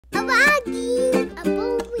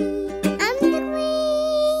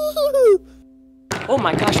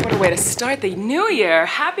my gosh, what a way to start the new year.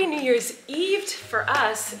 Happy New Year's Eve for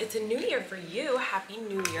us. It's a new year for you. Happy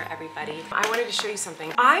New Year, everybody. I wanted to show you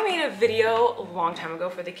something. I made a video a long time ago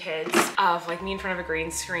for the kids of like me in front of a green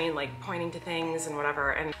screen, like pointing to things and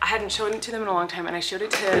whatever. And I hadn't shown it to them in a long time, and I showed it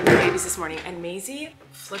to the babies this morning, and Maisie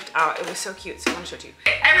flipped out. It was so cute, so I want to show it to you.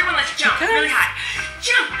 Everyone, let's jump really high.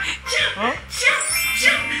 Jump, jump, jump,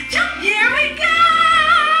 jump, jump. Here we go.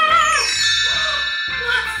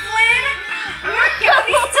 Look, Flynn. We're going down.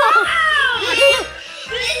 It's so cool.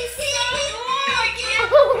 I can't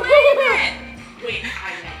believe it. Wait, I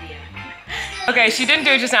have an idea. Okay, she didn't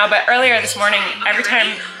do it just now, but earlier this morning, every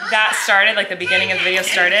time that started, like the beginning of the video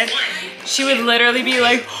started, she would literally be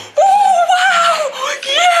like, oh, wow,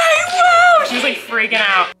 yay, wow. She was like freaking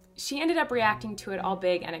out. She ended up reacting to it all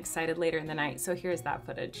big and excited later in the night, so here's that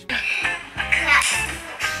footage.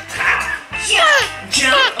 Jump!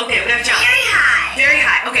 Jump! Okay, we gotta jump. Very high. Very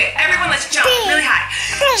high. Okay, everyone, let's jump really high.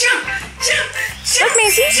 Jump! Jump! Jump! Look,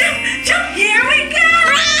 Maisie. Jump! Jump! Here we go!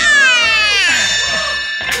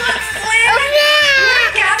 Look, Flynn! We're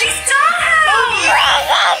at Gabby's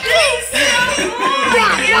dollhouse! This is so cool!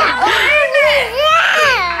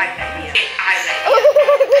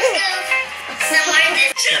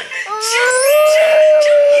 Jump! Jump!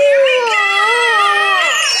 Jump! Here we go!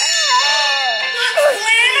 Look,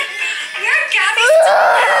 Flynn! We're at Gabby's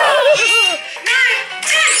dollhouse! 9,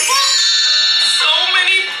 10! So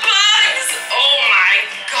many bugs! Oh my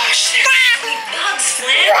gosh, there's so many bugs,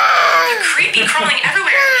 Flynn! They're creepy, crawling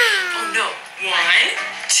everywhere. Oh no. 1,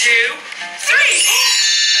 2, 3!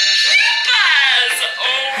 Cute buzz!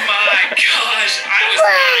 Oh my gosh, I was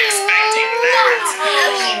not expecting that.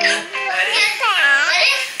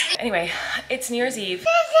 Anyway, it's New Year's Eve.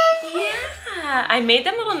 Yeah, I made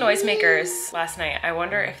them little noisemakers last night. I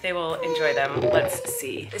wonder if they will enjoy them. Let's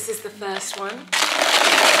see. This is the first one.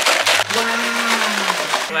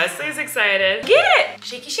 Wow. Wesley's excited. Get it!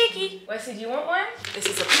 Shaky, shaky. Wesley, do you want one? This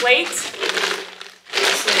is a plate.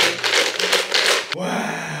 Wesley.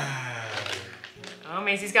 Wow. Oh,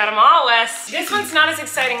 Maisie's got them all, Wes. This one's not as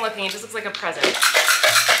exciting looking. It just looks like a present.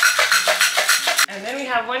 And then we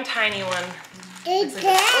have one tiny one. It's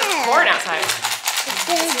like corn outside.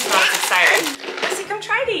 This is not as exciting. Wesley, come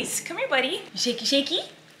try these. Come here, buddy. Shaky, shaky.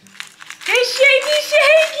 Good shaky,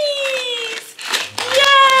 shakies!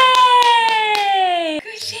 Yay!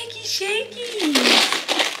 Good shaky, shakies.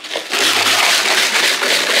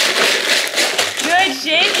 Good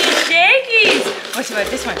shaky, shakies. What's about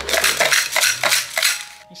this one?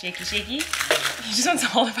 Shaky, shaky. He just wants to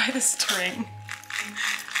hold it by the string.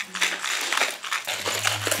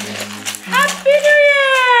 Happy New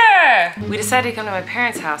Year! We decided to come to my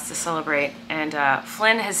parents' house to celebrate, and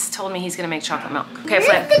Flynn has told me he's gonna make chocolate milk. Okay,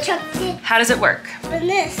 Flynn, the chocolate. How does it work? And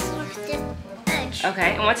this with the edge.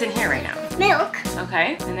 Okay, and what's in here right now? Milk.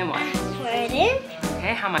 Okay, and then what? Pour it in.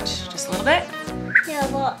 Okay, how much? Just a little bit? Yeah, a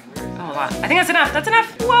lot. Oh, a lot. I think that's enough. That's enough.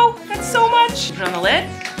 Whoa, that's so much. Put it on the lid.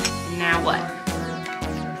 Now what?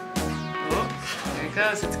 Oh, there it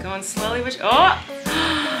goes. It's going slowly, which, oh!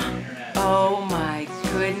 Oh my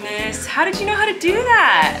goodness. How did you know how to do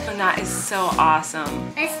that? And that is so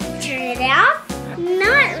awesome. Let's turn it off.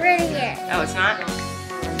 Not ready yet. Oh, it's not?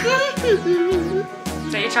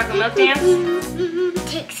 Is that your chocolate milk dance? It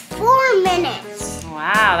takes 4 minutes.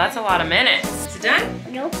 Wow, that's a lot of minutes. Is it done?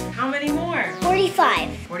 Nope. How many more?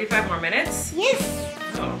 45. 45 more minutes? Yes.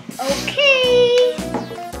 Oh. Okay.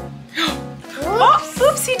 Oh,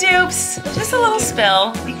 oopsie doops. Just a little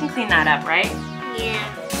spill. We can clean that up, right? Yeah.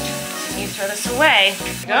 You throw this away.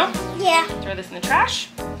 Go? Yeah. Throw this in the trash.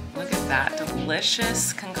 Look at that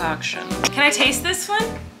delicious concoction. Can I taste this one?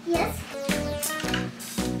 Yes.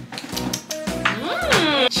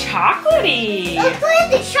 Mmm, chocolatey. Let's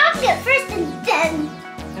put the chocolate first and then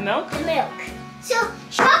The milk? the milk. So,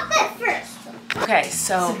 chocolate first. Okay,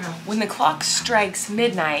 so when the clock strikes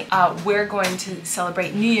midnight, we're going to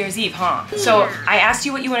celebrate New Year's Eve, huh? Yeah. So I asked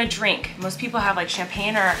you what you want to drink. Most people have like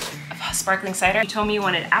champagne or sparkling cider. You told me you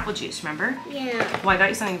wanted apple juice, remember? Yeah. Well, I got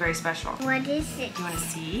you something very special. What is it? Do you want to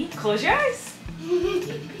see? Close your eyes.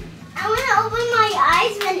 I want to open my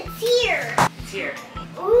eyes when it's here. It's here.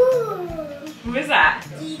 Ooh. Who is that?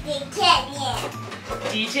 DJ Catnip.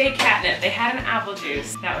 DJ Catnip. They had an apple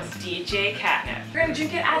juice. That was DJ Catnip. We're gonna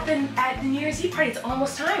drink it at the New Year's Eve party. It's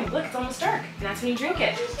almost time. Look, it's almost dark. And that's when you drink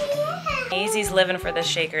it. Yeah. Easy's living for this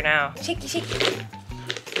shaker now. Shaky, shaky.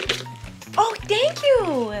 Oh, thank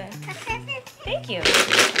you. Thank you.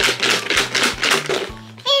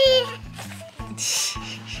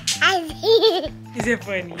 Is it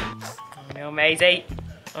funny? Oh no, Maisie.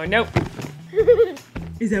 Oh no.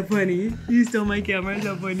 Is that funny? You stole my camera, is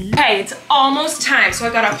that funny? Hey, it's almost time, so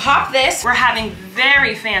I've gotta pop this. We're having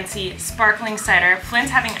very fancy sparkling cider.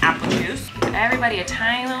 Flynn's having apple juice. Give everybody a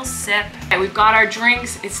tiny little sip. Okay, we've got our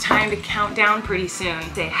drinks. It's time to count down pretty soon.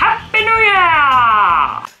 Say Happy New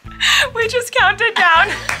Year! We just counted down.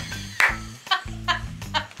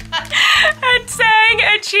 And sang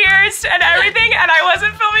and cheers and everything, and I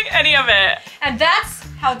wasn't filming any of it. And that's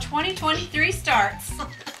how 2023 starts.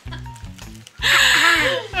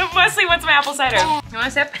 Wesley wants my apple cider. You want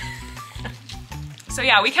a sip? So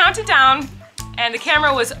yeah, we counted down and the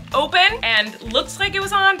camera was open and looked like it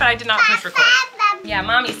was on, but I did not push record. Yeah,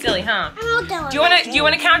 mommy's silly, huh? I'm done. Do you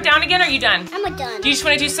wanna count down again or are you done? I'm done. Do you just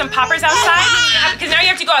wanna do some poppers outside? Because now you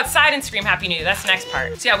have to go outside and scream Happy New Year. That's the next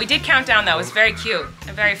part. So yeah, we did count down though. It was very cute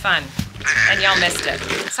and very fun. And y'all missed it.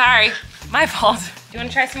 Sorry, my fault. Do you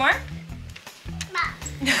wanna try some more?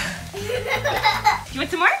 You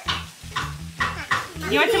want some more?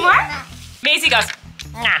 You want some more? Maisie goes,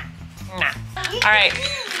 nah, nah. All right,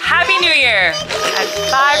 Happy New Year at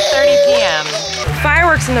 5:30 p.m.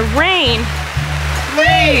 Fireworks in the rain. 3,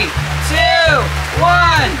 2, 1.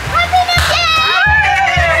 Happy New Year!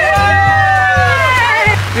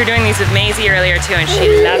 We were doing these with Maisie earlier too, and she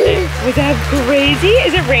loved it. Was that crazy?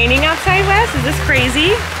 Is it raining outside, Wes? Is this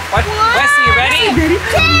crazy? What? Wesley, you ready? Ready?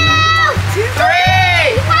 2, 3.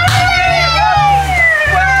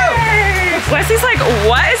 Wesley's like,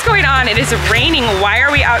 what is going on? It is raining. Why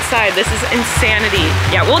are we outside? This is insanity.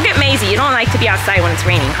 Yeah, we'll get Maisie. You don't like to be outside when it's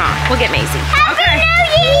raining, huh? We'll get Maisie. Happy Okay. New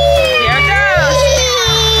Year! Here it goes.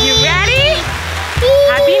 You ready?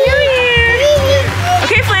 Happy New Year.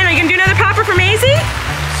 Okay, Flynn, are you gonna do another popper for Maisie?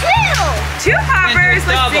 2, 2 poppers.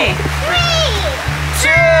 Let's see. 3,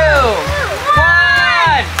 2,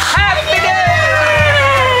 1. Happy New Year!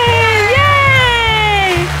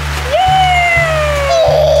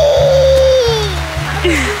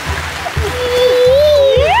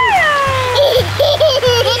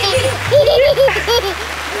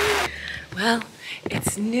 Well,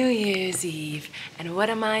 it's New Year's Eve, and what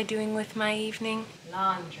am I doing with my evening?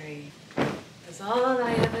 Laundry. That's all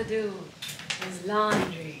I ever do is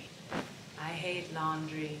laundry. I hate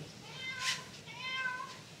laundry.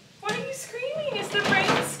 Why are you screaming? Is the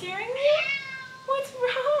rain scaring you? What's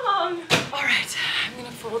wrong? All right, I'm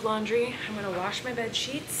gonna fold laundry. I'm gonna wash my bed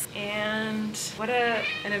sheets, and what an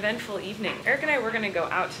eventful evening. Eric and I were gonna go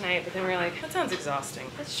out tonight, but then we were like, that sounds exhausting.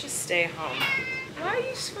 Let's just stay home. Why are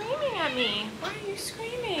you screaming at me? Why are you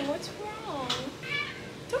screaming? What's wrong?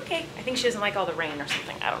 It's okay. I think she doesn't like all the rain or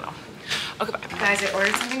something. I don't know. Okay, bye. Guys, I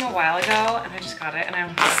ordered something a while ago, and I just got it, and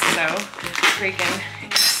I'm so freaking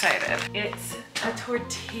excited. It's a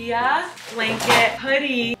tortilla blanket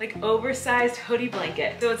hoodie, like oversized hoodie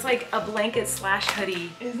blanket. So it's like a blanket slash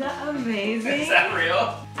hoodie. Is that amazing? Is that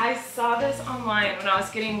real? I saw this online when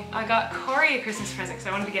I got Corey a Christmas present because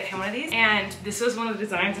I wanted to get him one of these. And this was one of the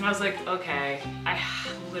designs and I was like, okay, I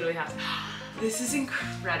literally have to. This is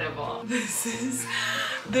incredible. This is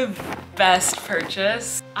the best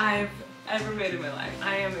purchase I've ever made in my life.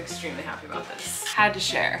 I am extremely happy about this. Had to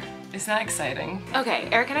share. Isn't that exciting? Okay,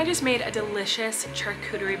 Eric and I just made a delicious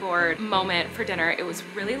charcuterie board moment for dinner. It was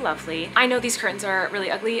really lovely. I know these curtains are really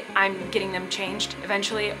ugly. I'm getting them changed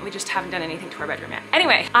eventually. We just haven't done anything to our bedroom yet.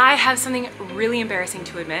 Anyway, I have something really embarrassing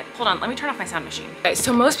to admit. Hold on, let me turn off my sound machine. Okay,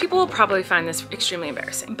 so most people will probably find this extremely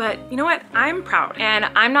embarrassing, but you know what? I'm proud and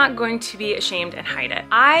I'm not going to be ashamed and hide it.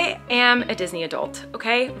 I am a Disney adult,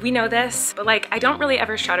 okay? We know this, but like I don't really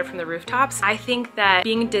ever shout it from the rooftops. I think that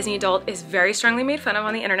being a Disney adult is very strongly made fun of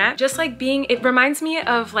on the internet. Just like it reminds me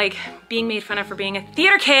of like being made fun of for being a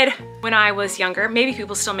theater kid when I was younger. Maybe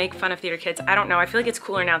people still make fun of theater kids. I don't know. I feel like it's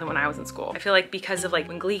cooler now than when I was in school. I feel like because of like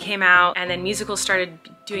when Glee came out and then musicals started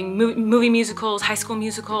doing movie musicals, High School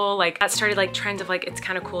Musical, like that started like trend of like it's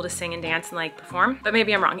kind of cool to sing and dance and like perform. But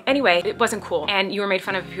maybe I'm wrong. Anyway, it wasn't cool and you were made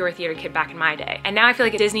fun of if you were a theater kid back in my day. And now I feel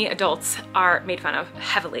like Disney adults are made fun of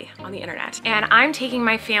heavily on the internet. And I'm taking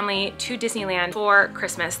my family to Disneyland for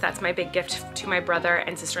Christmas. That's my big gift to my brother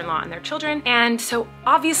and sister-in-law and their children. And so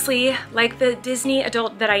obviously, like the Disney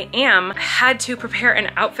adult that I am, I had to prepare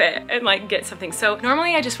an outfit and like get something. So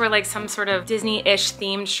normally I just wear like some sort of Disney-ish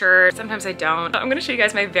themed shirt. Sometimes I don't. I'm gonna show you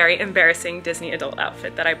guys my very embarrassing Disney adult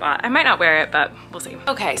outfit that I bought. I might not wear it, but we'll see.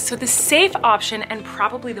 Okay, so the safe option and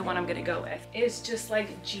probably the one I'm gonna go with is just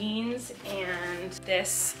like jeans and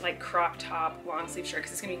this like crop top long sleeve shirt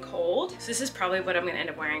because it's gonna be cold. So this is probably what I'm gonna end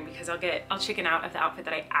up wearing because I'll chicken out of the outfit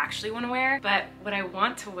that I actually wanna wear. But what I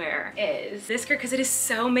want to wear is this skirt because it is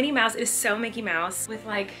so Minnie Mouse, it is so Mickey Mouse with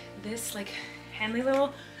like this like handly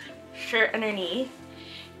little shirt underneath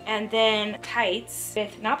and then tights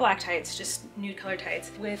with, not black tights, just nude color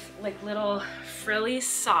tights with like little frilly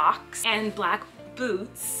socks and black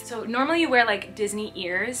boots. So normally you wear like Disney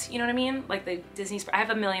ears, you know what I mean? Like the Disney, I have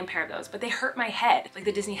a million pair of those, but they hurt my head, like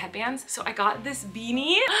the Disney headbands. So I got this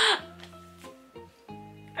beanie.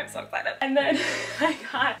 I'm so excited. And then I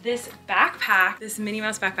got this backpack, this Minnie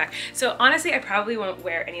Mouse backpack. So honestly, I probably won't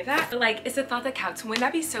wear any of that, but like, it's a thought that counts. Wouldn't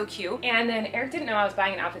that be so cute? And then Eric didn't know I was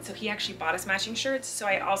buying an outfit, so he actually bought us matching shirts. So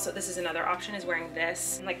I also, this is another option, is wearing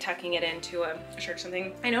this and like tucking it into a shirt or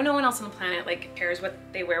something. I know no one else on the planet like cares what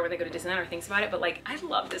they wear when they go to Disneyland or thinks about it, but like, I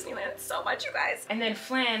love Disneyland so much, you guys. And then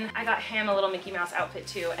Flynn, I got him a little Mickey Mouse outfit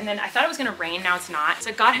too. And then I thought it was gonna rain, now it's not. So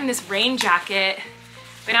I got him this rain jacket.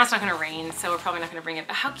 But now it's not gonna rain, so we're probably not gonna bring it.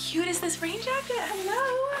 But how cute is this rain jacket?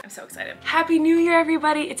 Hello. I'm so excited. Happy New Year,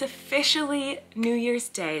 everybody. It's officially New Year's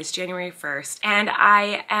Day. It's January 1st. And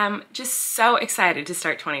I am just so excited to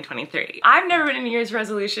start 2023. I've never been a New Year's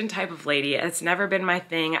resolution type of lady. It's never been my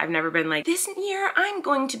thing. I've never been like, this year I'm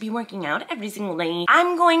going to be working out every single day.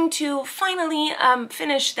 I'm going to finally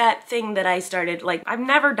finish that thing that I started. Like, I've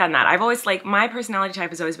never done that. I've always like, my personality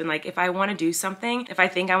type has always been like, if I wanna do something, if I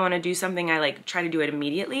think I wanna do something, I like try to do it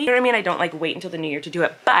immediately. You know what I mean? I don't like wait until the new year to do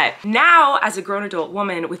it. But now as a grown adult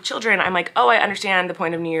woman with children, I'm like, oh, I understand the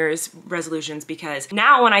point of New Year's resolutions, because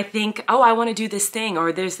now when I think, oh, I want to do this thing,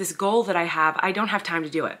 or there's this goal that I have, I don't have time to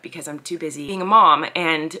do it because I'm too busy being a mom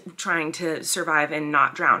and trying to survive and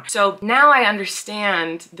not drown. So now I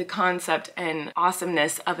understand the concept and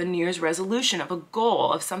awesomeness of a New Year's resolution, of a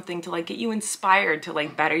goal, of something to like get you inspired to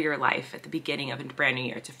like better your life at the beginning of a brand new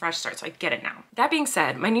year. It's a fresh start, so I get it now. That being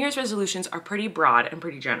said, my New Year's resolutions are pretty broad and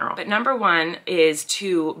pretty general. But number one is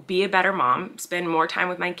to be a better mom, spend more time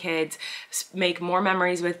with my kids, make more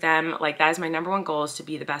memories with them. Like, that is my number one goal, is to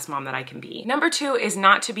be the best mom that I can be. Number two is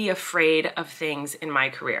not to be afraid of things in my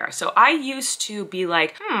career. So I used to be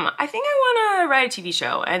like, I think I want to write a TV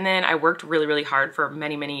show. And then I worked really, really hard for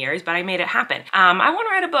many, many years, but I made it happen. I want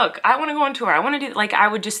to write a book. I want to go on tour. I want to do, like, I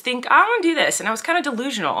would just think, I want to do this. And I was kind of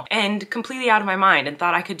delusional and completely out of my mind and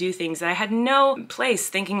thought I could do things that I had no place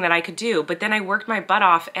thinking that I could do. But then I worked my butt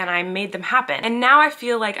off and I made them happen. And now I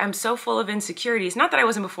feel like I'm so full of insecurities. Not that I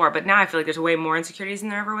wasn't before, but now I feel like there's way more insecurities than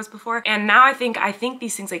there ever was before. And now I think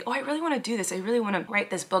these things like, oh, I really want to do this. I really want to write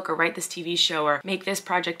this book or write this TV show or make this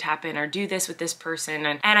project happen or do this with this person.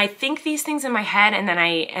 And I think these things in my head, and then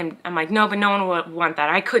I'm like, no, but no one would want that.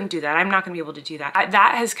 I couldn't do that. I'm not gonna be able to do that.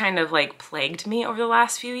 That has kind of like plagued me over the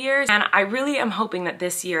last few years. And I really am hoping that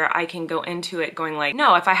this year I can go into it going like,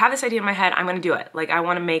 no, if I have this idea in my head, I'm gonna do it. Like, I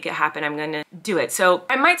want to make it happen. I'm gonna do it. So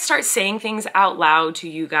I might start saying things out loud to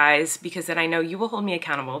you guys, because then I know you will hold me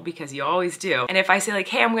accountable, because you always do. And if I say like,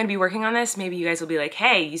 hey, I'm gonna be working on this, maybe you guys will be like,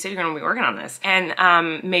 hey, you said you're gonna be working on this. And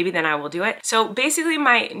maybe then I will do it. So basically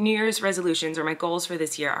my New Year's resolutions or my goals for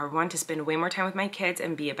this year are, one, to spend way more time with my kids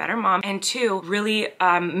and be a better mom, and two, really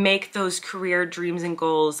make those career dreams and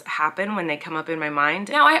goals happen when they come up in my mind.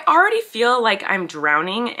 Now, I already feel like I'm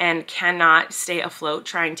drowning and cannot stay afloat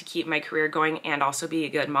trying to keep my career going and also be a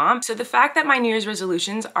good mom. So the fact that my New Year's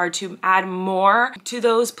resolutions are to add more to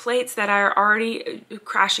those plates that are already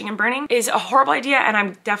crashing and burning is a horrible idea, and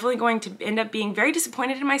I'm definitely going to end up being very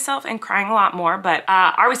disappointed in myself and crying a lot more, but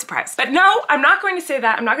are we surprised? But no, I'm not going to say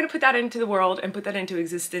that. I'm not going to put that into the world and put that into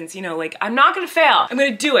existence. You know, like, I'm not going to fail. I'm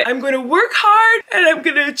going to do it. I'm going to work hard, and I'm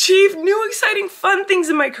going to achieve new, exciting, fun things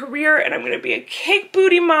in my career, and I'm going to be a cake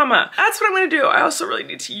booty mama. That's what I'm going to do. I also really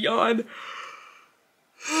need to yawn.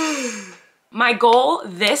 My goal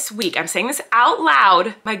this week, I'm saying this out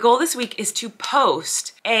loud, my goal this week is to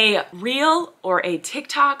post a reel or a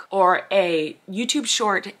TikTok or a YouTube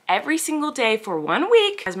short every single day for 1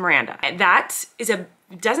 week as Miranda. And that is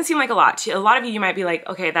doesn't seem like a lot. To a lot of you might be like,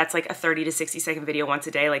 okay, that's like a 30 to 60 second video once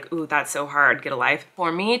a day. Like, ooh, that's so hard, get a life.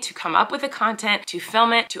 For me to come up with the content, to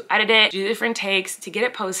film it, to edit it, do different takes, to get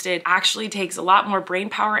it posted actually takes a lot more brain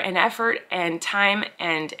power and effort and time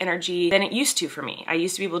and energy than it used to for me. I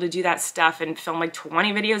used to be able to do that stuff and film like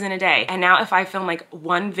 20 videos in a day. And now if I film like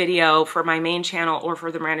one video for my main channel or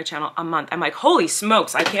for the Miranda channel a month, I'm like, holy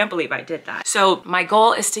smokes, I can't believe I did that. So my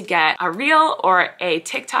goal is to get a reel or a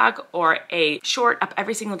TikTok or a short up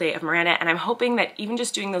every single day of Miranda, and I'm hoping that even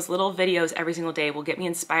just doing those little videos every single day will get me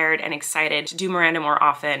inspired and excited to do Miranda more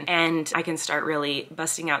often, and I can start really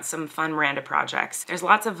busting out some fun Miranda projects. There's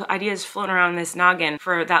lots of ideas floating around this noggin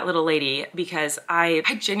for that little lady, because I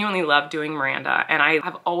genuinely love doing Miranda, and I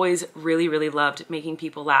have always really, really loved making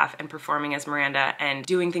people laugh and performing as Miranda and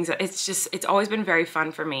doing things that it's always been very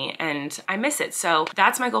fun for me, and I miss it. So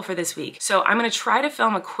that's my goal for this week. So I'm gonna try to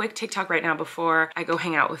film a quick TikTok right now before I go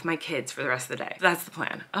hang out with my kids for the rest of the day. That's the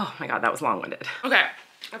plan. Oh my God, that was long-winded. Okay.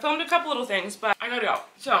 I filmed a couple little things, but I gotta go.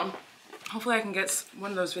 So hopefully I can get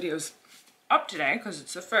one of those videos up today because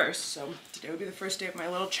it's the first. So today would be the first day of my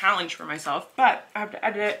little challenge for myself. But I have to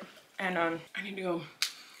edit it and I need to go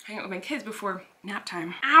hang out with my kids before nap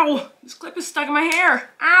time. Ow! This clip is stuck in my hair.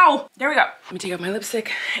 Ow! There we go. Let me take off my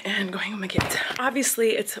lipstick and go hang out with my kids.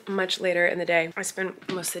 Obviously, it's much later in the day. I spent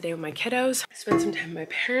most of the day with my kiddos. I spent some time with my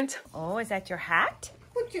parents. Oh, is that your hat?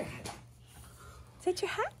 What's your hat? Is that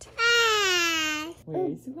your hat?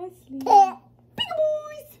 Where's Wesley?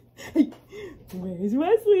 Peekaboos! Hey, where's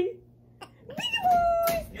Wesley?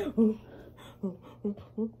 Peekaboos! Oh, oh, oh,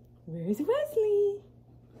 oh. Where's Wesley?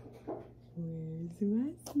 Where's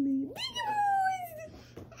Wesley?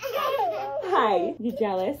 Peekaboos! Hi, you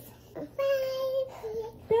jealous?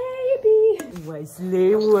 Baby!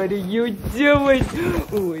 Wesley, what are you doing?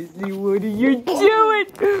 Wesley, what are you doing?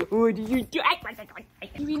 What are you doing?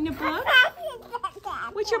 You reading a book?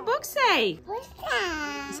 What's your book say?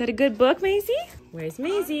 Is that a good book, Maisie? Where's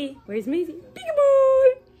Maisie? Where's Maisie?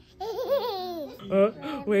 Peekaboo!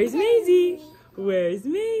 Where's Maisie? Where's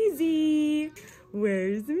Maisie?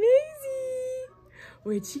 Where's Maisie?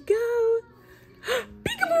 Where'd she go?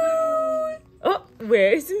 Peekaboo! Oh,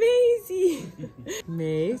 where's Maisie?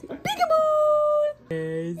 Maisie? Peekaboo!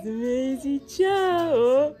 Where's Maisie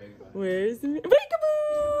Joe? Where's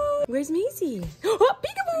Peekaboo? Where's Maisie? Oh,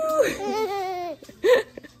 peekaboo!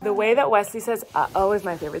 The way that Wesley says uh-oh is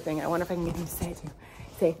my favorite thing. I wonder if I can get him to say it too.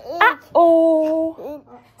 Say uh-oh.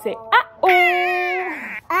 Say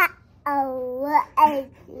uh-oh. Uh-oh.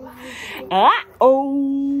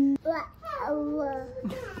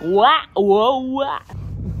 Wah.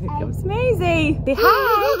 Here comes Maisie. Say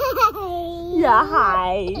hi. Yeah,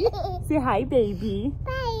 hi. Say hi, baby.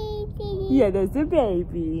 Baby. Yeah, that's a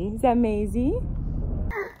baby. Is that Maisie?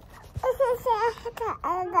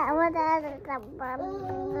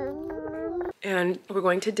 And we're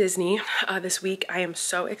going to Disney this week. I am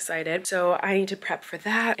so excited. So I need to prep for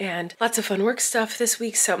that and lots of fun work stuff this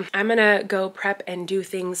week. So I'm gonna go prep and do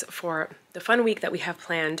things for the fun week that we have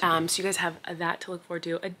planned. So you guys have that to look forward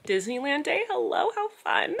to. A Disneyland day. Hello, how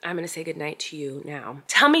fun. I'm gonna say goodnight to you now.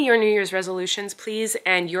 Tell me your New Year's resolutions, please,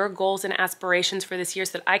 and your goals and aspirations for this year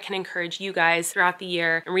so that I can encourage you guys throughout the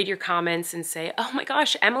year and read your comments and say, oh my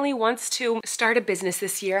gosh, Emily wants to start a business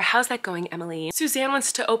this year. How's that going, Emily? Suzanne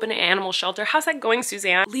wants to open an animal shelter. How's that going,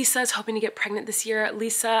 Suzanne? Lisa's hoping to get pregnant this year.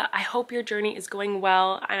 Lisa, I hope your journey is going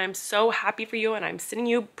well, and I'm so happy for you, and I'm sending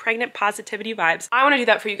you pregnant positivity vibes. I wanna do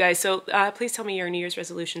that for you guys, so please tell me your New Year's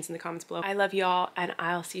resolutions in the comments below. I love y'all, and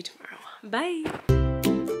I'll see you tomorrow. Bye.